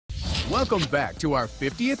Welcome back to our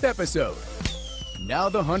 50th episode. Now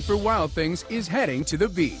the hunt for wild things is heading to the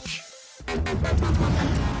beach.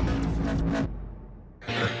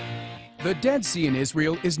 The Dead Sea in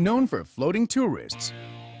Israel is known for floating tourists,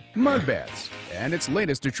 mud baths, and its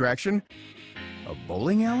latest attraction, a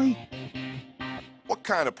bowling alley? What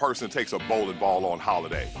kind of person takes a bowling ball on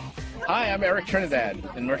holiday? Hi, I'm Erik Trinidad,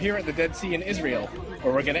 and we're here at the Dead Sea in Israel,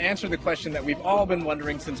 where we're going to answer the question that we've all been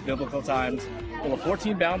wondering since biblical times. Will a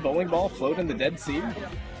 14-pound bowling ball float in the Dead Sea?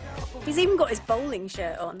 He's even got his bowling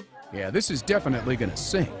shirt on. Yeah, this is definitely gonna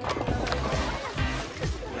sink.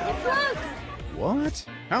 What?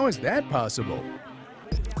 How is that possible?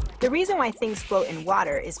 The reason why things float in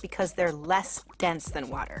water is because they're less dense than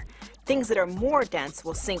water. Things that are more dense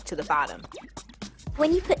will sink to the bottom.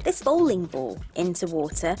 When you put this bowling ball into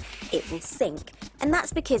water, it will sink. And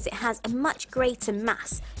that's because it has a much greater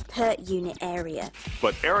mass per unit area.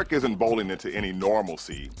 But Erik isn't bowling into any normal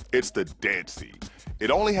sea. It's the Dead Sea. It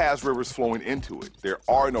only has rivers flowing into it. There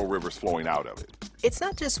are no rivers flowing out of it. It's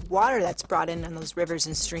not just water that's brought in those rivers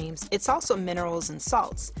and streams, it's also minerals and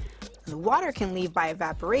salts. The water can leave by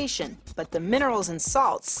evaporation, but the minerals and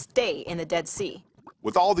salts stay in the Dead Sea.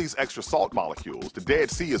 With all these extra salt molecules, the Dead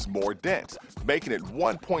Sea is more dense, making it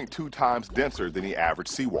 1.2 times denser than the average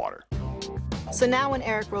seawater. So now when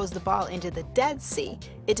Erik rolls the ball into the Dead Sea,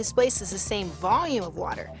 it displaces the same volume of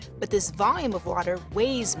water, but this volume of water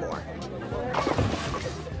weighs more.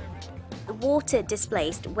 The water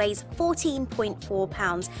displaced weighs 14.4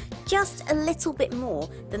 pounds, just a little bit more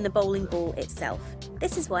than the bowling ball itself.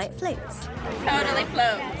 This is why it floats. Totally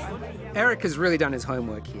floats. Erik has really done his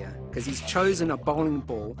homework here, because he's chosen a bowling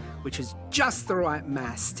ball which is just the right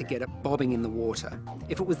mass to get it bobbing in the water.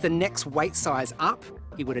 If it was the next weight size up,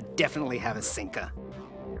 he would have definitely have a sinker.